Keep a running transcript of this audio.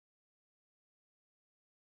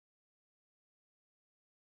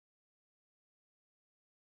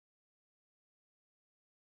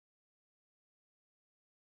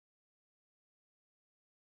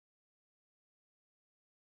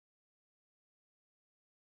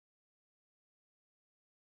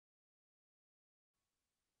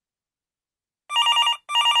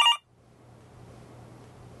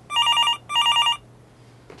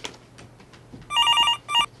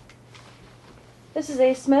This is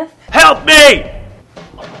A. Smith. Help me!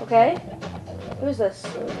 Okay. Who's this?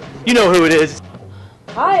 You know who it is.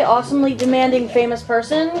 Hi, awesomely demanding famous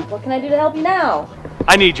person. What can I do to help you now?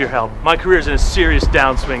 I need your help. My career's in a serious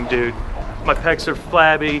downswing, dude. My pecs are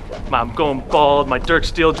flabby, I'm going bald, my Dirk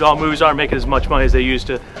Steeljaw moves aren't making as much money as they used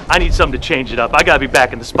to. I need something to change it up. I gotta be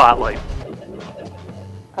back in the spotlight.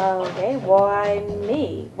 Okay, why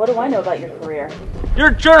me? What do I know about your career? You're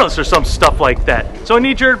a journalist or some stuff like that, so I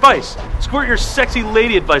need your advice. Squirt your sexy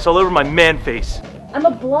lady advice all over my man face. I'm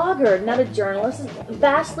a blogger, not a journalist. It's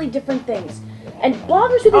vastly different things. And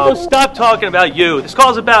bloggers who do Oh, stop talking about you. This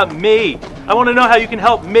call's about me. I want to know how you can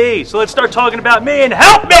help me, so let's start talking about me and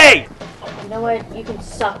help me! You know what? You can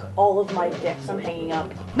suck all of my dicks. I'm hanging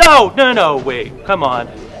up. No, wait, come on.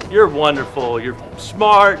 You're wonderful, you're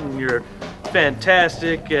smart, and you're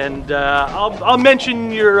fantastic, and I'll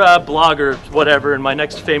mention your blogger, whatever, in my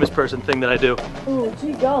next famous person thing that I do. Ooh,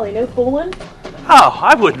 gee golly, no fooling? Oh,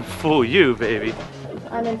 I wouldn't fool you, baby.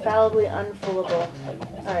 I'm infallibly unfoolable.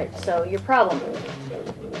 Alright, so your problem.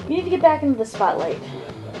 You need to get back into the spotlight.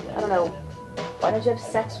 I don't know. Why don't you have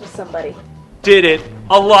sex with somebody? Did it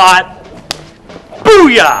a lot.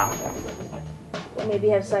 Booyah! Maybe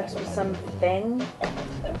have sex with something?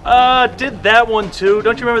 Did that one too.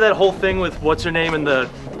 Don't you remember that whole thing with what's her name and the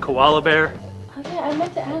koala bear? Oh yeah, I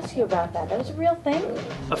meant to ask you about that. That was a real thing?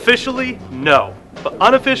 Officially, no. But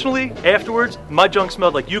unofficially, afterwards, my junk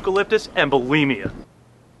smelled like eucalyptus and bulimia.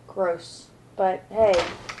 Gross. But hey.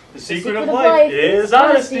 The secret of life is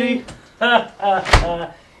honesty. Ha ha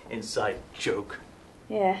ha. Inside joke.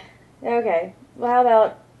 Yeah. Okay. Well, how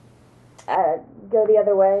about go the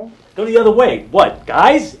other way? Go the other way. What,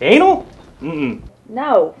 guys? Anal? Mm-mm.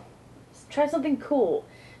 No. Just try something cool.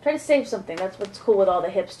 Try to save something. That's what's cool with all the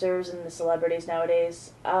hipsters and the celebrities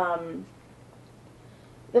nowadays. The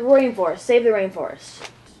rainforest. Save the rainforest.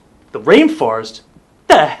 The rainforest?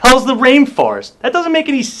 What the hell's the rainforest? That doesn't make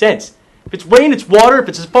any sense. If it's rain, it's water. If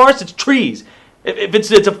it's a forest, it's trees. If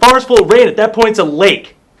it's a forest full of rain, at that point it's a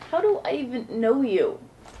lake. How do I even know you?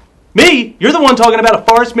 Me? You're the one talking about a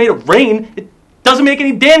forest made of rain. It doesn't make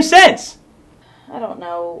any damn sense. I don't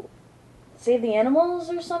know. Save the animals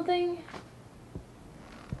or something?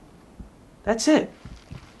 That's it.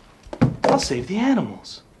 I'll save the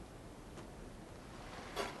animals.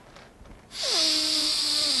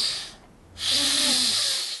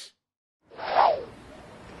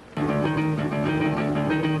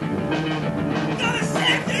 Gotta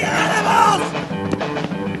save the animals!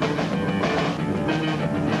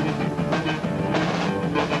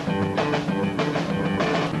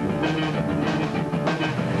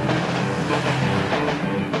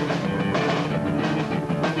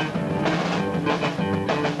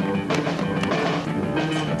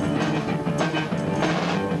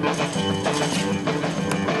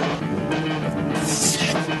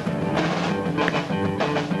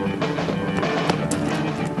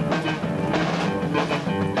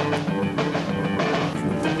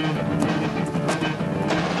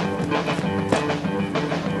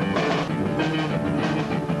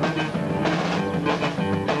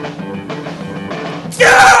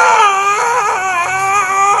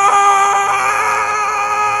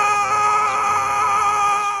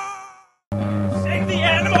 Save the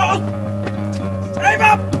animals! Save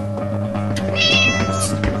them!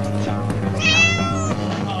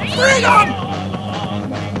 Freedom!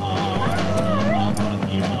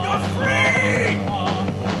 You're free!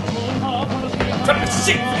 Come to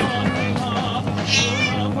see you!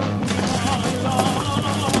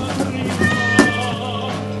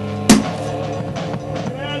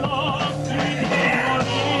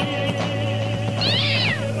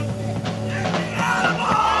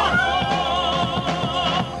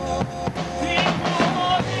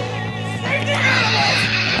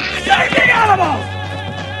 Save the animals!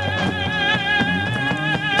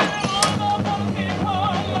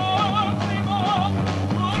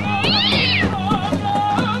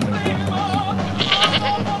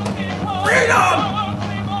 Freedom!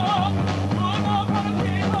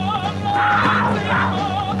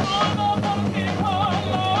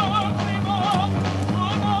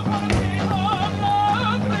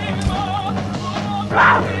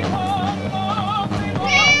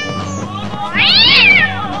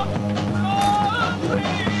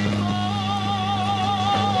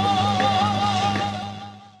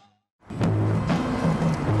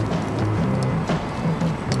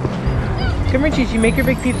 Come here, Chi-Chi, make your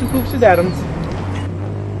big peeps and poops with Adams.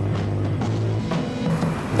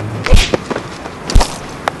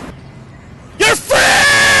 You're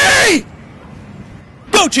free!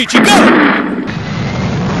 Go, Chi-Chi, go!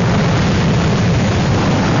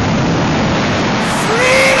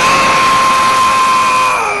 Freedom!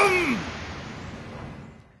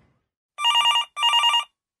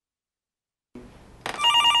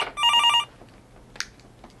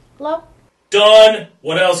 done.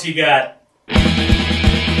 What else you got?